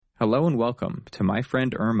Hello and welcome to My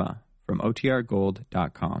Friend Irma from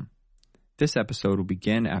OTRGold.com. This episode will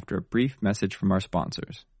begin after a brief message from our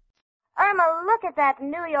sponsors. Irma, look at that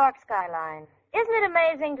New York skyline. Isn't it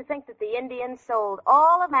amazing to think that the Indians sold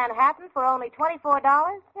all of Manhattan for only $24? Isn't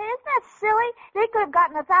that silly? They could have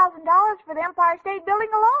gotten $1,000 for the Empire State Building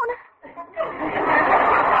alone.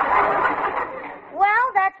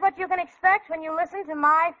 Well, that's what you can expect when you listen to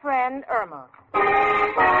My Friend Irma.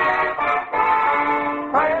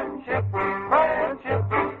 Friendship, friendship,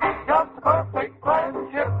 just a perfect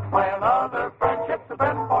friendship. When other friendships have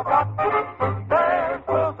been forgot, theirs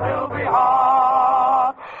will still be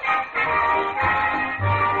hot.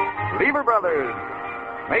 Lever Brothers,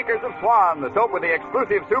 makers of Swan, the soap with the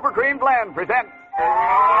exclusive super cream blend, presents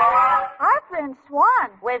Our friend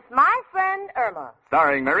Swan. With My Friend Irma.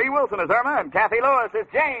 starring Marie Wilson as Irma and Kathy Lewis as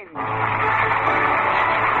Jane.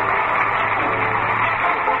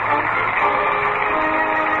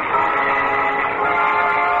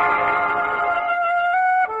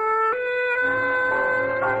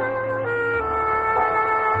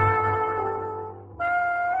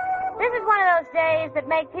 This is one of those days that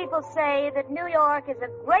make people say that New York is a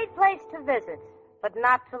great place to visit, but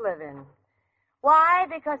not to live in. Why?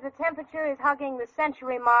 Because the temperature is hugging the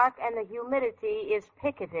century mark and the humidity is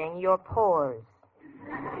picketing your pores.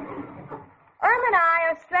 Irma and I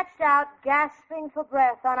are stretched out, gasping for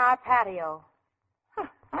breath on our patio.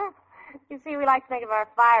 You see, we like to think of our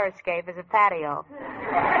fire escape as a patio.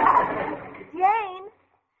 Jane.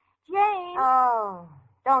 Oh,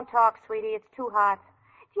 don't talk, sweetie. It's too hot.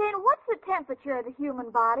 Jane, what's the temperature of the human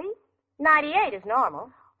body? 98 is normal.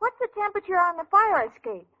 What's the temperature on the fire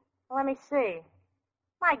escape? Well, let me see.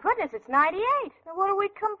 My goodness, it's 98. Then what are we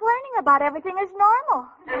complaining about? Everything is normal.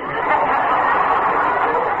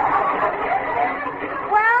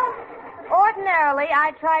 Well, ordinarily,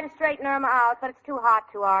 I'd try to straighten Irma out, but it's too hot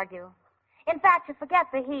to argue. In fact, to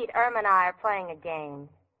forget the heat, Irma and I are playing a game.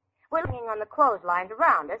 We're looking on the clotheslines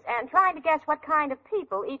around us and trying to guess what kind of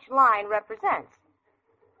people each line represents.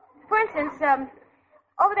 For instance,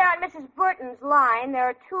 over there on Mrs. Burton's line, there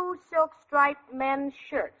are 2 silk-striped men's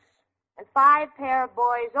shirts and 5 pair of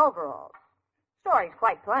boys' overalls. Story's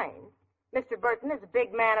quite plain. Mr. Burton is a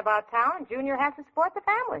big man about town, and Junior has to support the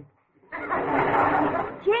family.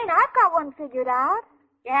 Jane, I've got one figured out.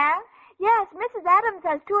 Yeah? Yes, Mrs. Adams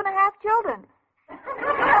has 2.5 children.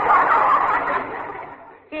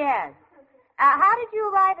 She has. How did you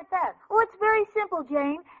arrive at that? Oh, it's very simple,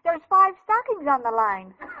 Jane. There's 5 stockings on the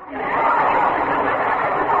line.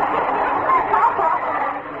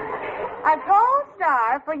 A gold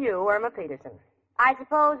star for you, Irma Peterson. I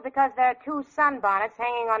suppose because there are 2 sunbonnets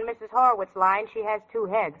hanging on Mrs. Horwitz's line, she has 2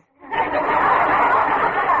 heads.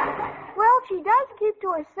 Well, she does keep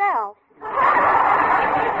to herself.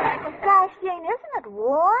 Gosh, Jane, isn't it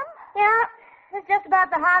warm? Yeah, it's just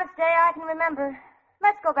about the hottest day I can remember.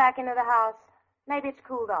 Let's go back into the house. Maybe it's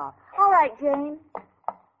cooled off. All right, Jane.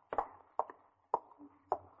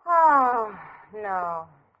 Oh, no.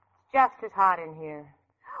 It's just as hot in here.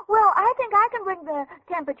 Well, I think I can bring the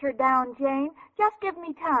temperature down, Jane. Just give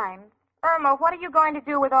me time. Irma, what are you going to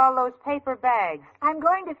do with all those paper bags? I'm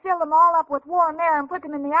going to fill them all up with warm air and put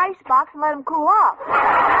them in the icebox and let them cool off.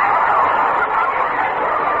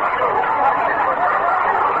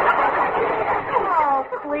 Oh,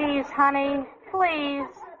 please, honey. Please.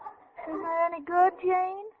 Isn't that any good,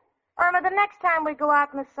 Jane? Irma, the next time we go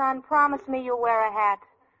out in the sun, promise me you'll wear a hat.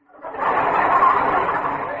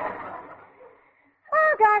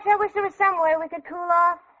 Oh, gosh, I wish there was some way we could cool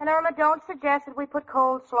off. And, Irma, don't suggest that we put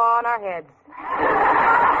cold slaw on our heads.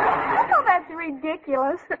 Oh, that's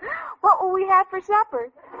ridiculous. What will we have for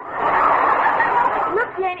supper?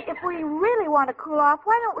 Look, Jane, if we really want to cool off,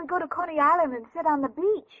 why don't we go to Coney Island and sit on the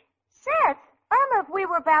beach? Sit? Irma, if we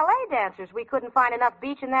were ballet dancers, we couldn't find enough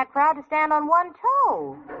beach in that crowd to stand on one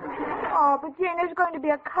toe. Oh, but Jane, there's going to be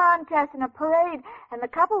a contest and a parade, and the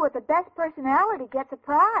couple with the best personality gets a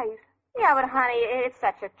prize. Yeah, but, honey, it's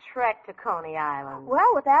such a trek to Coney Island.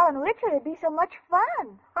 Well, with Al and Richard, it'd be so much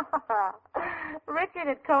fun. Richard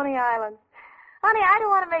at Coney Island. Honey, I don't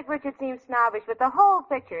want to make Richard seem snobbish, but the whole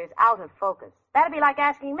picture is out of focus. That'd be like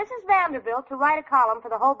asking Mrs. Vanderbilt to write a column for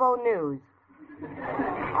the Hobo News.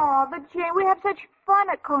 Oh, but Jane, we have such fun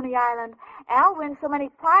at Coney Island. Al wins so many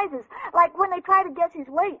prizes, like when they try to guess his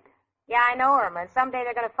weight. Yeah, I know, Irma, and someday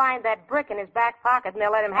they're going to find that brick in his back pocket and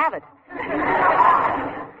they'll let him have it.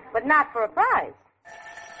 But not for a prize.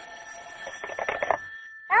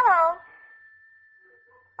 Hello.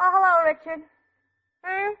 Oh, hello, Richard.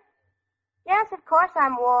 Yes, of course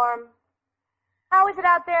I'm warm. How is it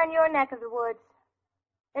out there in your neck of the woods?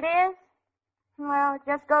 It is? Well, it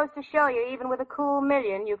just goes to show you, even with a cool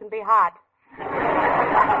million, you can be hot.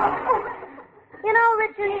 You know,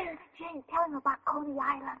 Richard... Jane, tell him about Coney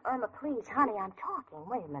Island. Irma, please, honey, I'm talking.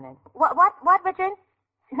 Wait a minute. What, Richard?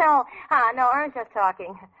 No, Irma's just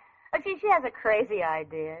talking. She has a crazy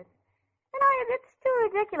idea. You know, it's too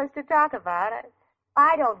ridiculous to talk about.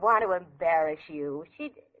 I don't want to embarrass you.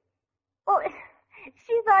 She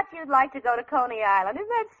thought you'd like to go to Coney Island. Isn't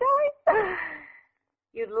that silly?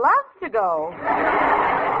 You'd love to go.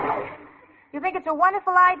 You think it's a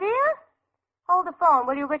wonderful idea? Hold the phone,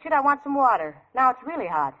 will you, Richard? I want some water. Now it's really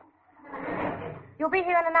hot. You'll be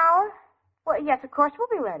here in an hour? Well, yes, of course, we'll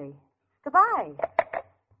be ready. Goodbye.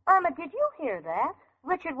 Irma, did you hear that?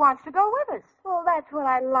 Richard wants to go with us. Well, that's what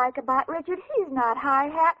I like about Richard. He's not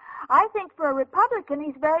high-hat. I think for a Republican,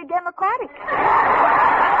 he's very democratic. Now,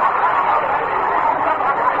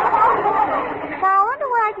 I wonder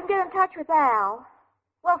where I can get in touch with Al.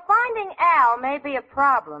 Well, finding Al may be a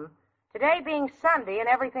problem. Today being Sunday and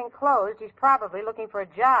everything closed, he's probably looking for a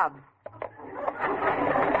job.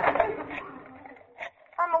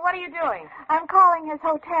 Irma, what are you doing? I'm calling his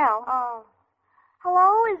hotel. Oh.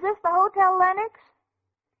 Hello, is this the Hotel Lennox?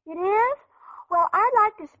 It is? Well, I'd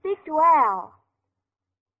like to speak to Al.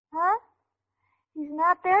 Huh? He's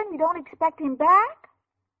not there and you don't expect him back?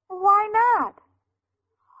 Well, why not?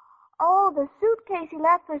 Oh, the suitcase he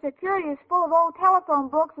left for security is full of old telephone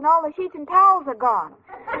books and all the sheets and towels are gone.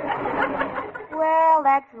 Well,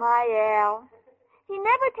 that's my Al. He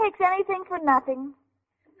never takes anything for nothing.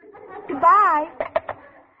 Goodbye.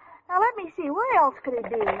 Now, let me see. Where else could he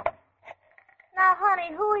be? Now, honey,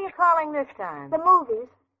 who are you calling this time? The movies.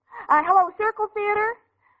 Hello, Circle Theater?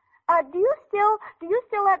 Do you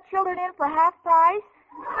still let children in for half price?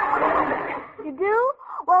 You do?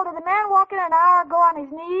 Well, did the man walk in an hour ago on his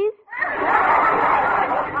knees?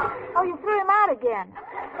 Oh, you threw him out again.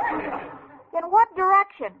 In what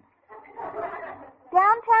direction?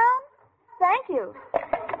 Downtown? Thank you.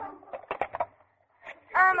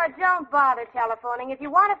 Irma, don't bother telephoning. If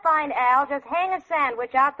you want to find Al, just hang a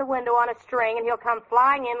sandwich out the window on a string and he'll come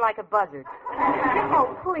flying in like a buzzard.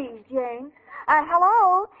 Oh, please, Jane.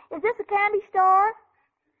 Hello? Is this a candy store?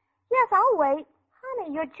 Yes, I'll wait.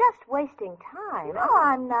 Honey, you're just wasting time. No,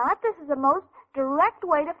 I'm not. This is the most direct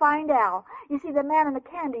way to find Al. You see, the man in the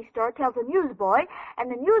candy store tells the newsboy,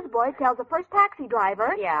 and the newsboy tells the first taxi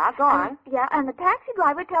driver. Yeah, go on. And the taxi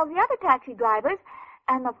driver tells the other taxi drivers,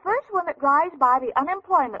 and the first one that drives by the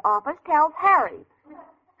unemployment office tells Harry.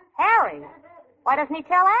 Harry? Why doesn't he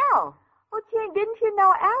tell Al? Oh, Jane, didn't you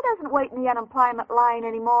know Al doesn't wait in the unemployment line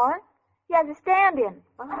anymore? He has a stand-in.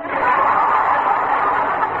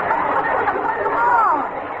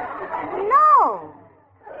 No.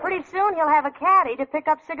 Pretty soon he'll have a caddy to pick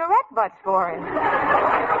up cigarette butts for him.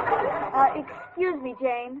 Excuse me,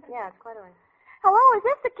 Jane. Yeah, it's quite all right. Hello, is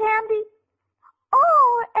this the candy?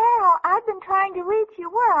 Oh, Al, I've been trying to reach you.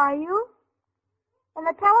 Where are you? In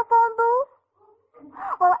the telephone booth?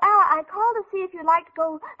 Well, Al, I called to see if you'd like to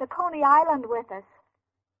go to Coney Island with us.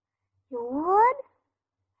 You would?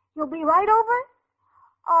 You'll be right over?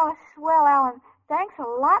 Oh, swell, Alan. Thanks a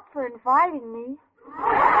lot for inviting me.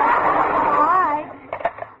 Bye.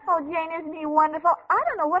 Oh, Jane, isn't he wonderful? I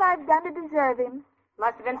don't know what I've done to deserve him.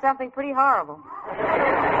 Must have been something pretty horrible.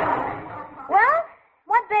 Well,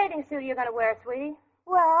 what bathing suit are you going to wear, sweetie?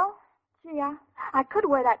 Well, gee, I could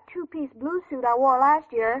wear that two-piece blue suit I wore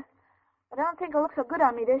last year, but I don't think it'll look so good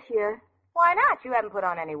on me this year. Why not? You haven't put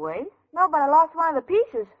on any weight. No, but I lost one of the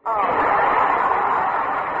pieces. Oh.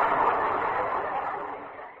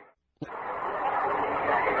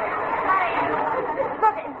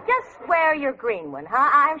 Look, just wear your green one, huh?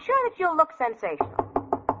 I'm sure that you'll look sensational.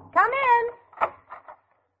 Come in.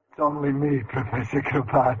 It's only me, Professor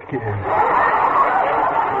Kropotkin.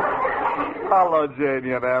 Hello,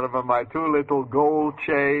 Janie and Irma, my two little gold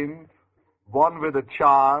chains. One with a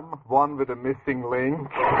charm, one with a missing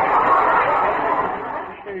link.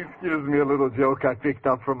 Excuse me, a little joke I picked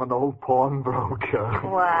up from an old pawnbroker.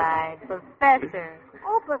 Why, Professor.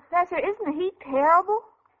 Oh, Professor, isn't the heat terrible?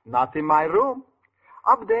 Not in my room.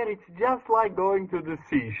 Up there, it's just like going to the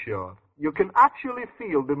seashore. You can actually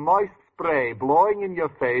feel the moist spray blowing in your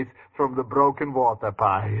face from the broken water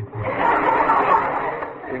pipe.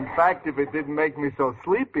 In fact, if it didn't make me so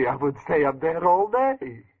sleepy, I would stay up there all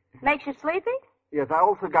day. Makes you sleepy? Yes, I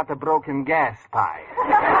also got a broken gas pipe.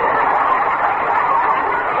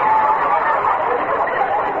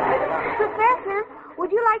 Professor,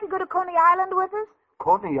 would you like to go to Coney Island with us?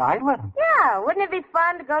 Coney Island? Yeah, wouldn't it be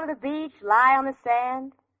fun to go to the beach, lie on the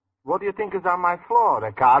sand? What do you think is on my floor,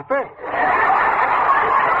 a carpet?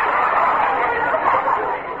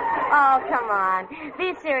 Oh, come on.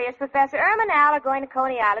 Be serious, Professor. Irma and Al are going to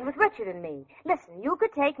Coney Island with Richard and me. Listen, you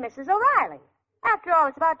could take Mrs. O'Reilly. After all,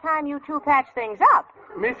 it's about time you two patch things up.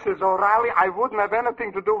 Mrs. O'Reilly, I wouldn't have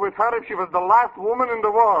anything to do with her if she was the last woman in the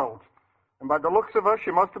world. And by the looks of her, she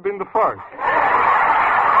must have been the first.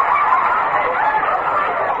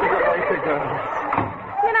 See you later, girls.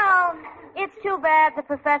 You know, it's too bad the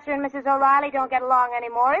Professor and Mrs. O'Reilly don't get along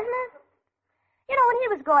anymore, isn't it? You know, when he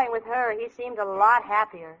was going with her, he seemed a lot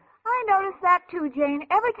happier. I noticed that too, Jane.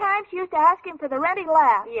 Every time she used to ask him for the rent, he'd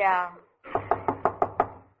laugh. Yeah.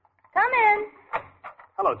 Come in.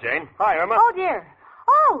 Hello, Jane. Hi, Irma. Oh, dear.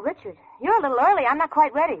 Oh, Richard, you're a little early. I'm not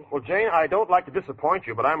quite ready. Well, Jane, I don't like to disappoint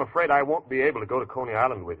you, but I'm afraid I won't be able to go to Coney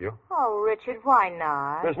Island with you. Oh, Richard, why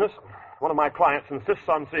not? Business. One of my clients insists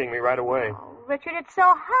on seeing me right away. Oh, Richard, it's so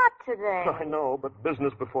hot today. I know, but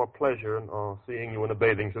business before pleasure, and seeing you in a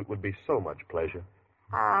bathing suit would be so much pleasure.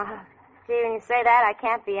 See, when you say that, I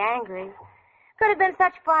can't be angry. Could have been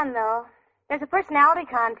such fun, though. There's a personality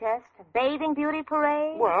contest, a bathing beauty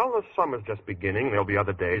parade. Well, the summer's just beginning. There'll be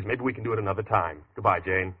other days. Maybe we can do it another time. Goodbye,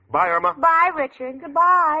 Jane. Bye, Irma. Bye, Richard.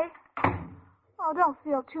 Goodbye. Oh, don't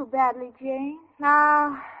feel too badly, Jane.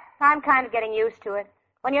 No, I'm kind of getting used to it.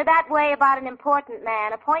 When you're that way about an important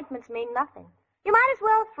man, appointments mean nothing. You might as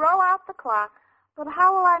well throw out the clock. But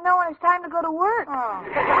how will I know when it's time to go to work? Oh.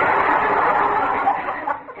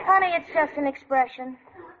 Honey, it's just an expression.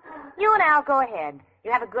 You and Al go ahead.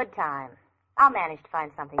 You have a good time. I'll manage to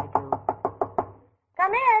find something to do.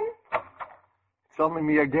 Come in. It's only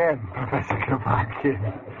me again, Professor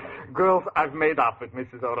Kropotkin. Girls, I've made up with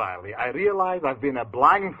Mrs. O'Reilly. I realize I've been a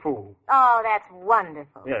blind fool. Oh, that's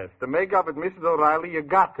wonderful. Yes, to make up with Mrs. O'Reilly, you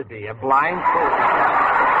got to be a blind fool.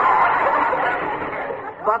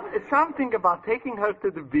 But something about taking her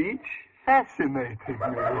to the beach fascinated me.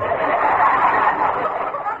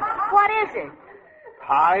 What is it?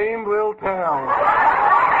 Time will tell.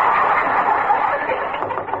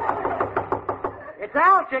 It's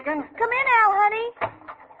Al, chicken. Come in, Al, honey.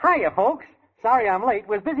 Hiya, folks. Sorry I'm late.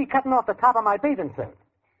 Was busy cutting off the top of my bathing suit.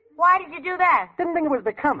 Why did you do that? Didn't think it was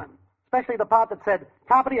becoming. Especially the part that said,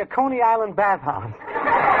 property of Coney Island Bathhouse.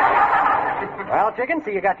 Well, chicken,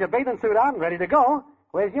 see you got your bathing suit on and ready to go.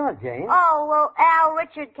 Where's yours, Jane? Oh, well, Al,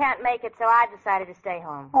 Richard can't make it, so I decided to stay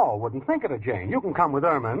home. Oh, wouldn't think of it, Jane. You can come with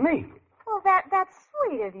Irma and me. Well, that's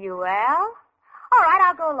sweet of you, Al. All right,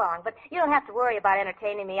 I'll go along, but you don't have to worry about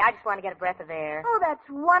entertaining me. I just want to get a breath of air. Oh, that's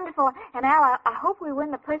wonderful. And, Al, I hope we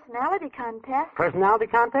win the personality contest. Personality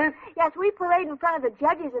contest? Yes, we parade in front of the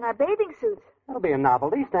judges in our bathing suits. That'll be a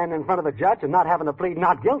novelty, standing in front of a judge and not having to plead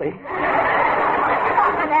not guilty.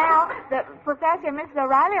 And, Al, the Professor and Mrs.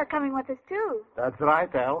 O'Reilly are coming with us, too. That's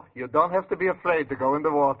right, Al. You don't have to be afraid to go in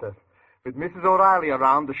the water. With Mrs. O'Reilly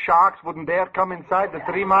around, the sharks wouldn't dare come inside the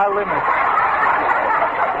 3-mile limit.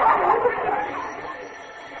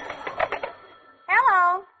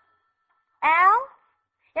 Hello. Al?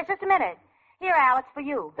 Yes, just a minute. Here, Al, it's for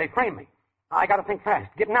you. They frame me. I gotta think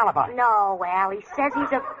fast. Get an alibi. No, Al, he says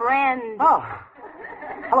he's a friend. Oh.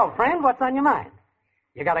 Hello, friend. What's on your mind?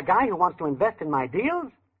 You got a guy who wants to invest in my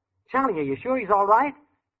deals? Charlie, are you sure he's all right?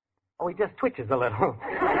 Oh, he just twitches a little.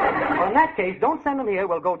 Well, in that case, don't send him here.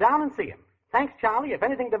 We'll go down and see him. Thanks, Charlie. If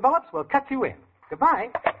anything develops, we'll cut you in. Goodbye.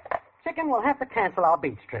 Chicken, we'll have to cancel our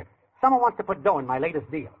beach trip. Someone wants to put dough in my latest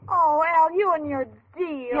deal. Oh, Al, you and your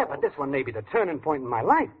deal. Yeah, but this one may be the turning point in my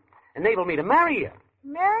life. Enable me to marry you.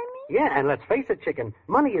 Marry me? Yeah, and let's face it, Chicken,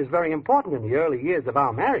 money is very important in the early years of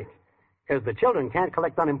our marriage. Because the children can't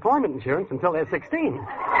collect unemployment insurance until they're 16.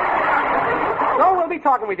 So we'll be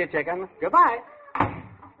talking with you, Chicken. Goodbye.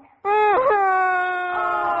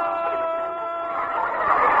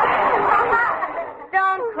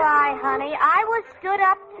 Don't cry, honey. I was stood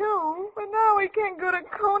up, too. But now we can't go to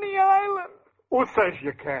Coney Island. Who says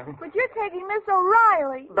you can? But you're taking Miss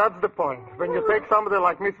O'Reilly. That's the point. When you take somebody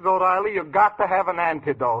like Mrs. O'Reilly, you got to have an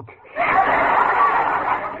antidote.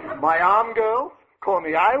 My arm, girls.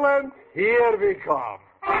 Coney Island, here we come.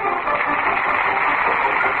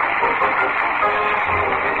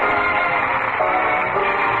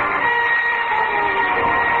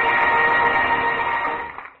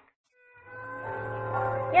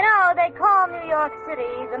 You know, they call New York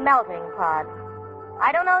City the melting pot.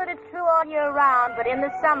 I don't know that it's true all year round, but in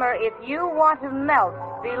the summer, if you want to melt,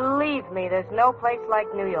 believe me, there's no place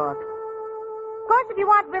like New York. Of course, if you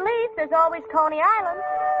want relief, there's always Coney Island.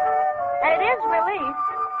 And it is relief,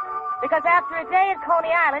 because after a day at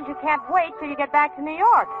Coney Island, you can't wait till you get back to New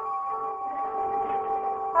York.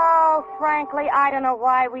 Oh, frankly, I don't know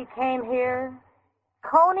why we came here.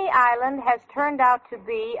 Coney Island has turned out to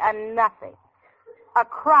be a nothing. A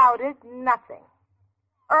crowded nothing.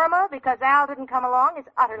 Irma, because Al didn't come along, is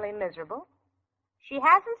utterly miserable. She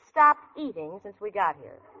hasn't stopped eating since we got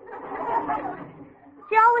here.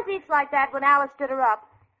 She always eats like that when Alice stood her up.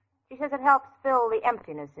 She says it helps fill the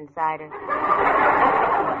emptiness inside her.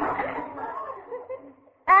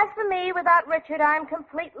 As for me, without Richard, I'm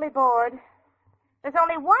completely bored. There's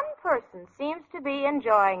only one person seems to be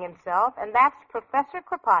enjoying himself, and that's Professor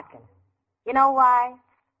Kropotkin. You know why?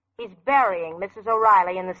 He's burying Mrs.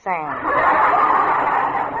 O'Reilly in the sand.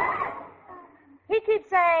 He keeps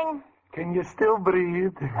saying, "Can you still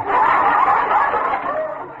breathe?"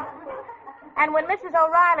 And when Mrs.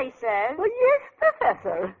 O'Reilly says, Well, yes,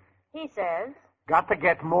 Professor. he says, Got to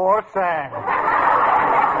get more sand.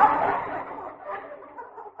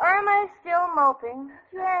 Irma is still moping.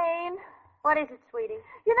 Jane, What is it, sweetie?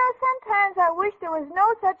 you know, sometimes I wish there was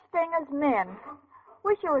no such thing as men.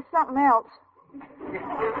 Wish there was something else.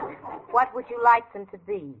 What would you like them to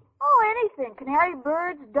be? Oh, anything. Canary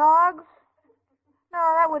birds, dogs. No,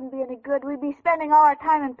 that wouldn't be any good. We'd be spending all our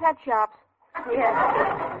time in pet shops. Yes.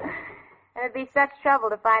 And it'd be such trouble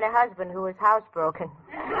to find a husband who was housebroken.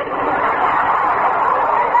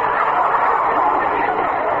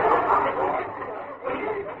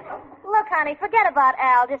 Look, honey, forget about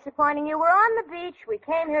Al disappointing you. We're on the beach. We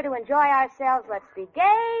came here to enjoy ourselves. Let's be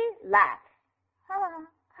gay, laugh. Oh.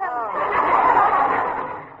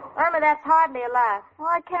 Irma, that's hardly a laugh. Well,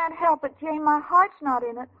 I can't help it, Jane. My heart's not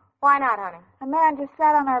in it. Why not, honey? A man just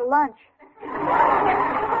sat on our lunch.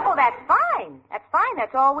 Oh, that's fine. That's fine.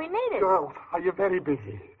 That's all we needed. Girls, are you very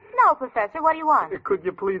busy? No, Professor, what do you want? Could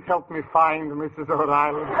you please help me find Mrs.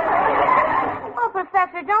 O'Reilly? Oh,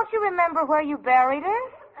 Professor, don't you remember where you buried her?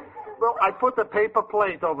 Well, I put a paper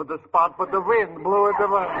plate over the spot, but the wind blew it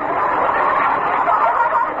away.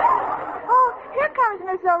 Oh, here comes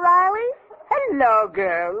Miss O'Reilly. Hello,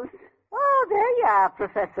 girls. Oh, there you are,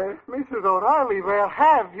 Professor. Mrs. O'Reilly, where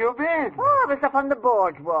have you been? Oh, I was up on the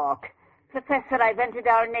boardwalk. Professor, I've entered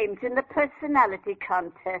our names in the personality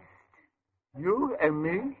contest. You and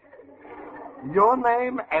me? Your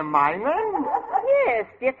name and my name? Yes,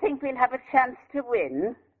 do you think we'll have a chance to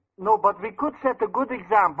win? No, but we could set a good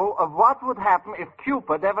example of what would happen if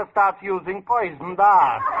Cupid ever starts using poison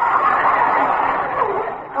darts.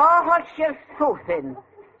 Oh, hush your soothing.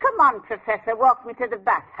 Come on, Professor, walk me to the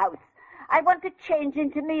bathhouse. I want to change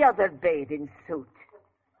into me other bathing suit.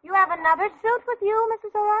 You have another suit with you,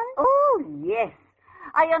 Mrs. O'Reilly? Oh, yes.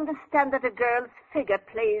 I understand that a girl's figure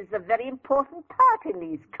plays a very important part in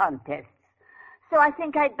these contests. So I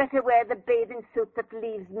think I'd better wear the bathing suit that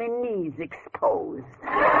leaves my knees exposed.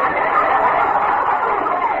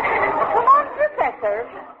 Come on, Professor.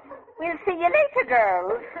 We'll see you later,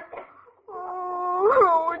 girls.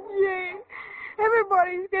 Oh, Jane.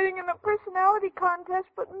 Everybody's getting in a personality contest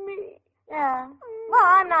but me. Yeah. Well,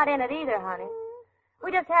 I'm not in it either, honey.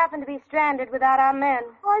 We just happen to be stranded without our men.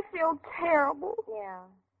 I feel terrible. Yeah.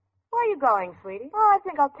 Where are you going, sweetie? Oh, I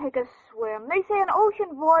think I'll take a swim. They say an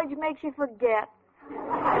ocean voyage makes you forget.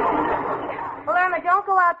 Well, Irma, don't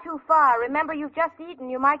go out too far. Remember, you've just eaten.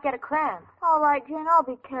 You might get a cramp. All right, Jane, I'll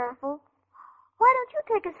be careful. Why don't you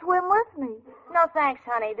take a swim with me? No, thanks,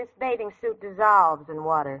 honey. This bathing suit dissolves in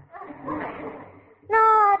water. No,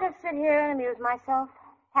 I'll just sit here and amuse myself.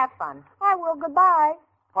 Have fun. I will. Goodbye.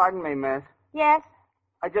 Pardon me, miss. Yes?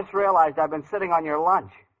 I just realized I've been sitting on your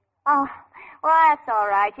lunch. Oh, well, that's all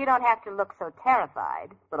right. You don't have to look so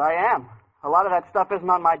terrified. But I am. A lot of that stuff isn't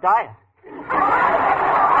on my diet.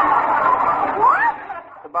 What?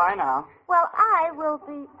 Goodbye now. Well, I will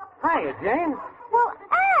be... Hiya, Jane. Well,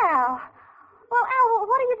 Al! Well, Al,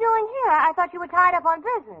 what are you doing here? I thought you were tied up on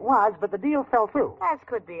business. Was, but the deal fell through. As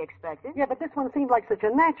could be expected. Yeah, but this one seemed like such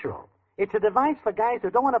a natural. It's a device for guys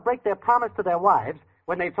who don't want to break their promise to their wives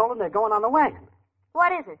when they've told them they're going on the wagon.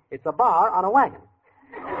 What is it? It's a bar on a wagon.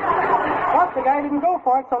 But the guy didn't go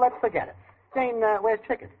for it, so let's forget it. Jane, where's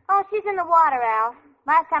Chicken? Oh, she's in the water, Al.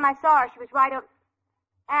 Last time I saw her, she was right up...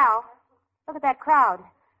 Al, look at that crowd.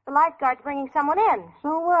 The lifeguard's bringing someone in.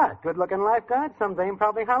 So what? Good-looking lifeguard. Some dame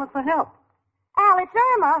probably hollered for help. Al, it's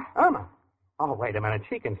Irma. Irma? Oh, wait a minute.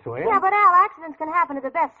 She can swim. Yeah, but Al, accidents can happen to the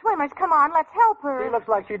best swimmers. Come on, let's help her. She looks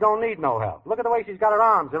like she don't need no help. Look at the way she's got her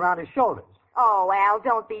arms around his shoulders. Oh, Al,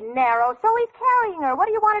 don't be narrow. So he's carrying her. What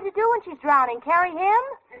do you want her to do when she's drowning? Carry him?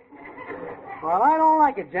 Well, I don't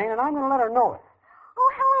like it, Jane, and I'm going to let her know it.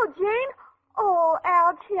 Oh, hello, Jane. Oh,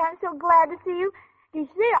 Al, gee, I'm so glad to see you. You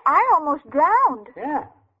see, I almost drowned. Yeah.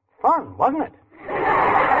 Fun, wasn't it?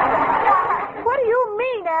 What do you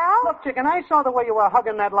mean, Al? Look, Chicken, I saw the way you were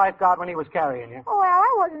hugging that lifeguard when he was carrying you. Oh, Al,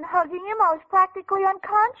 I wasn't hugging him. I was practically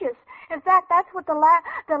unconscious. In fact, that's what the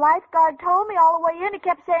lifeguard told me all the way in. He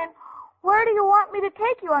kept saying, "Where do you want me to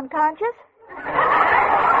take you, unconscious?"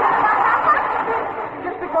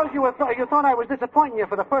 Just because you thought I was disappointing you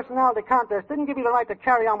for the personality contest didn't give you the right to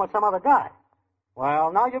carry on with some other guy.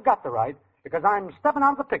 Well, now you've got the right, because I'm stepping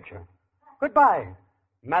out of the picture. Goodbye,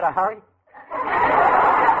 Mata Hari.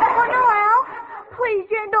 Oh, no, Al. Please,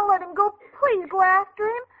 Jane, don't let him go. Please go after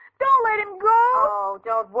him. Don't let him go. Oh,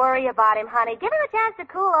 don't worry about him, honey. Give him a chance to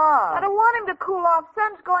cool off. I don't want him to cool off.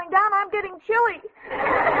 Sun's going down. I'm getting chilly.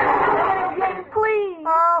 Jane, please.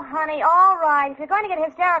 Oh, honey, all right. If you're going to get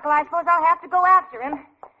hysterical, I suppose I'll have to go after him.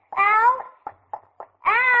 Al?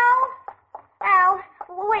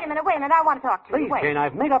 Wait a minute. I want to talk to you. Please, Wait. Jane,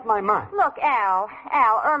 I've made up my mind. Look, Al,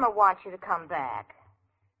 Irma wants you to come back.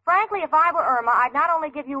 Frankly, if I were Irma, I'd not only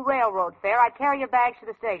give you railroad fare, I'd carry your bags to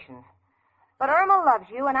the stations. But Irma loves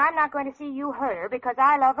you, and I'm not going to see you hurt her because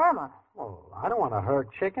I love Irma. Oh, I don't want to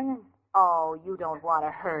hurt Chicken. Oh, you don't want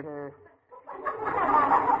to hurt her.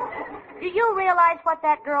 Do you realize what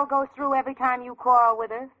that girl goes through every time you quarrel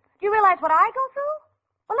with her? Do you realize what I go through?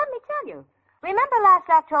 Well, let me tell you. Remember last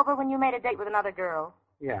October when you made a date with another girl?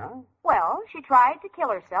 Yeah? Well, she tried to kill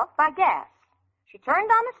herself by gas. She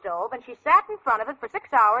turned on the stove, and she sat in front of it for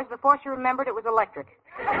 6 hours before she remembered it was electric.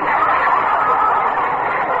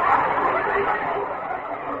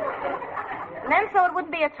 And then, so it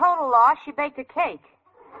wouldn't be a total loss, she baked a cake.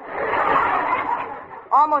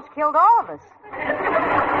 Almost killed all of us.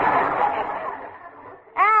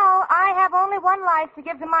 Al, I have only one life to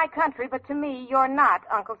give to my country, but to me, you're not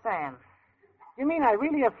Uncle Sam. You mean I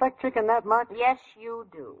really affect Chicken that much? Yes, you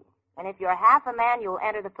do. And if you're half a man, you'll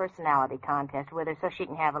enter the personality contest with her so she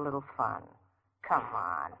can have a little fun. Come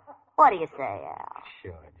on. What do you say, Al?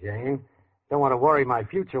 Sure, Jane. Don't want to worry my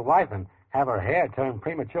future wife and have her hair turn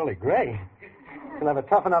prematurely gray. She'll have a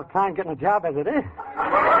tough enough time getting a job as it is.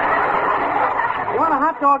 You want a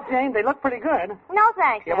hot dog, Jane? They look pretty good. No,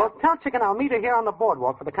 thanks, Yeah, Al. well, tell Chicken I'll meet her here on the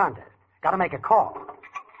boardwalk for the contest. Got to make a call.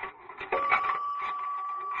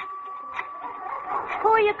 Who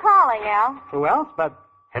are you calling, Al? Who else but...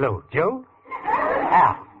 Hello, Joe?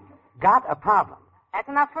 Al, got a problem. That's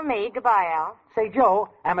enough for me. Goodbye, Al. Say, Joe,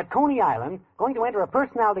 I'm at Coney Island, going to enter a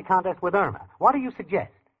personality contest with Irma. What do you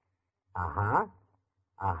suggest?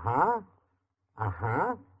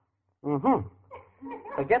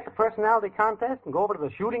 Forget the personality contest and go over to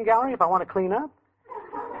the shooting gallery if I want to clean up?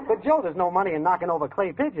 But, Joe, there's no money in knocking over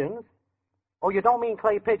clay pigeons. Oh, you don't mean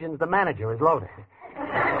clay pigeons, the manager is loaded.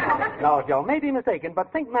 No, Joe, may be mistaken,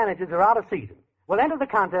 but think managers are out of season. We'll enter the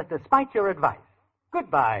contest despite your advice.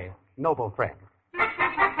 Goodbye, noble friend.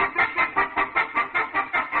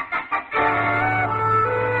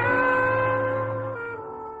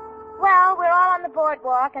 Well, we're all on the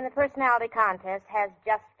boardwalk, and the personality contest has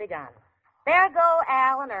just begun. There go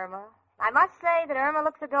Al and Irma. I must say that Irma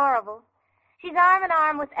looks adorable. She's arm in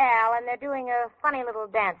arm with Al, and they're doing a funny little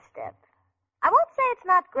dance step. I won't say it's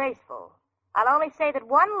not graceful. I'll only say that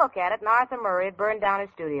one look at it, and Arthur Murray had burned down his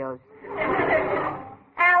studios.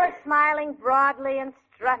 Al is smiling broadly and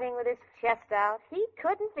strutting with his chest out. He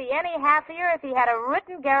couldn't be any happier if he had a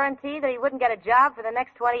written guarantee that he wouldn't get a job for the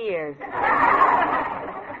next 20 years.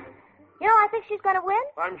 You know, I think she's going to win.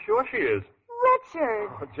 I'm sure she is. Richard.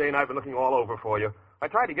 Oh, Jane, I've been looking all over for you. I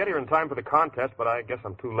tried to get here in time for the contest, but I guess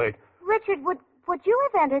I'm too late. Richard, would you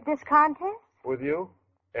have entered this contest? With you?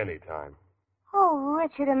 Anytime. Oh,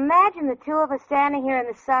 Richard, imagine the two of us standing here in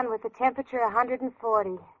the sun with the temperature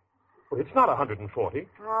 140. Well, it's not 140.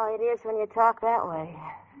 Oh, it is when you talk that way.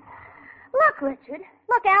 Look, Richard.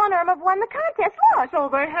 Look, Al and Irma have won the contest. Look. So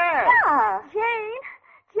they have. Yeah.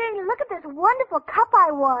 Jane, look at this wonderful cup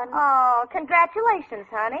I won. Oh, congratulations,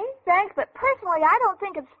 honey. Thanks, but personally, I don't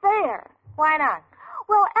think it's fair. Why not?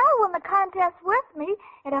 Well, Al won the contest with me,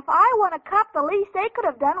 and if I won a cup, the least they could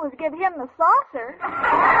have done was give him the saucer.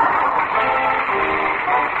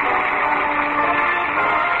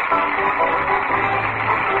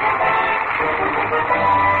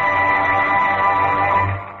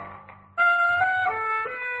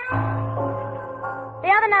 The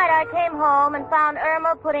other night I came home and found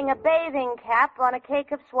Irma putting a bathing cap on a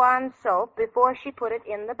cake of Swan soap before she put it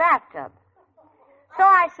in the bathtub. So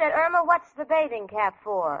I said, Irma, what's the bathing cap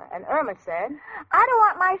for? And Irma said, I don't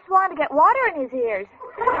want my Swan to get water in his ears.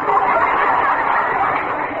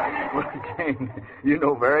 Well, Jane, you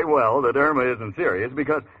know very well that Irma isn't serious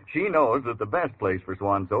because she knows that the best place for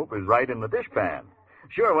Swan soap is right in the dishpan.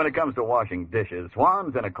 Sure, when it comes to washing dishes,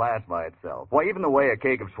 Swan's in a class by itself. Why, even the way a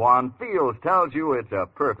cake of Swan feels tells you it's a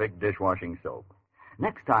perfect dishwashing soap.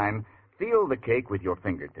 Next time, feel the cake with your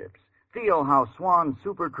fingertips. Feel how Swan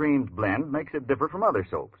Super Creamed blend makes it differ from other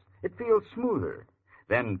soaps. It feels smoother.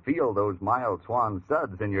 Then feel those mild Swan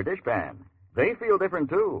suds in your dishpan. They feel different,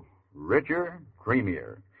 too. Richer,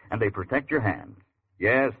 creamier. and they protect your hands.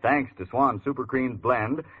 Yes, thanks to Swan Super Creamed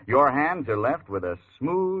Blend, your hands are left with a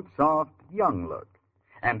smooth, soft, young look.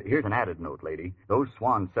 And here's an added note, lady. Those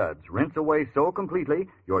Swan suds rinse away so completely,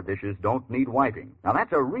 your dishes don't need wiping. Now,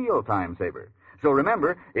 that's a real time saver. So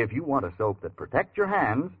remember, if you want a soap that protects your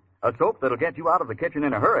hands, a soap that'll get you out of the kitchen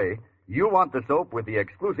in a hurry, you want the soap with the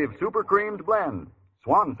exclusive Super Creamed Blend,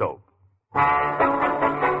 Swan Soap. Well,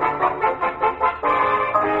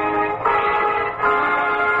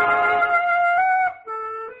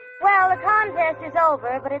 the contest is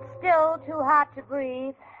over, but it's still too hot to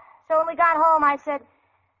breathe. So when we got home, I said,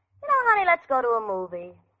 honey, let's go to a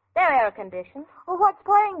movie. They're air-conditioned. Well, what's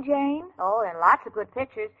playing, Jane? Oh, and lots of good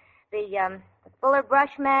pictures. The Fuller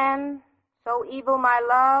Brush Man, So Evil My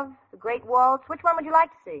Love, The Great Waltz. Which one would you like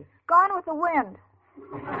to see? Gone with the Wind.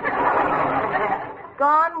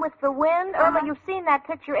 Gone with the Wind? Irma, you've seen that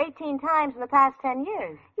picture 18 times in the past 10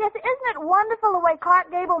 years. Yes, isn't it wonderful the way Clark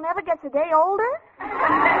Gable never gets a day older?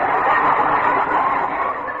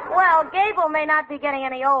 Well, Gable may not be getting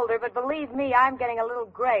any older, but believe me, I'm getting a little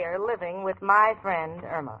grayer living with my friend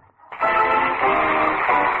Irma.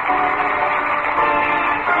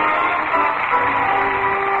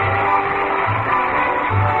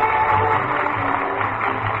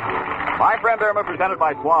 My Friend Irma, presented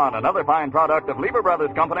by Swan, another fine product of Lever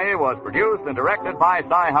Brothers Company, was produced and directed by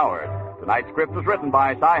Cy Howard. Tonight's script was written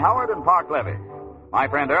by Cy Howard and Park Levy. My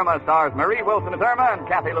Friend Irma stars Marie Wilson as Irma and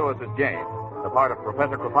Kathy Lewis as Jane. The part of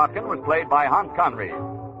Professor Kropotkin was played by Hans Conried.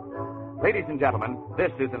 Ladies and gentlemen,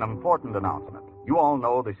 this is an important announcement. You all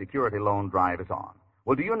know the security loan drive is on.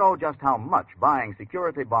 Well, do you know just how much buying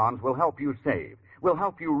security bonds will help you save? Will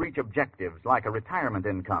help you reach objectives like a retirement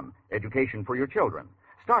income, education for your children.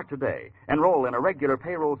 Start today. Enroll in a regular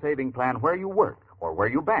payroll saving plan where you work or where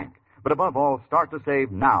you bank. But above all, start to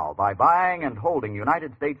save now by buying and holding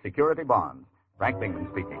United States security bonds. Frank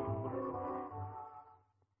Bingman speaking.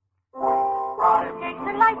 Cakes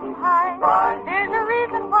and lightning high. There's a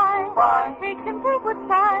reason why. Makes him take good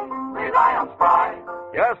size. Rely on Spry.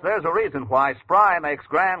 Yes, there's a reason why Spry makes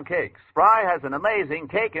grand cakes. Spry has an amazing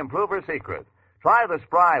cake improver secret. Try the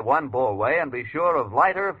Spry One Bowl Way and be sure of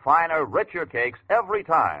lighter, finer, richer cakes every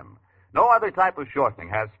time. No other type of shortening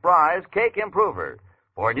has Spry's Cake Improver.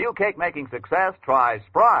 For new cake-making success, try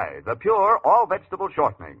Spry, the pure, all-vegetable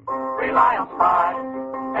shortening. Rely on Spry.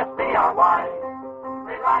 S-P-R-Y.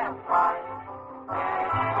 Rely on Spry.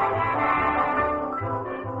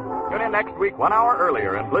 Tune in next week 1 hour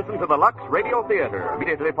earlier and listen to the Lux Radio Theater,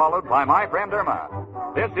 immediately followed by My Friend Irma.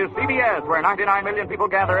 This is CBS, where 99 million people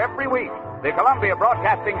gather every week. The Columbia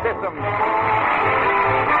Broadcasting System.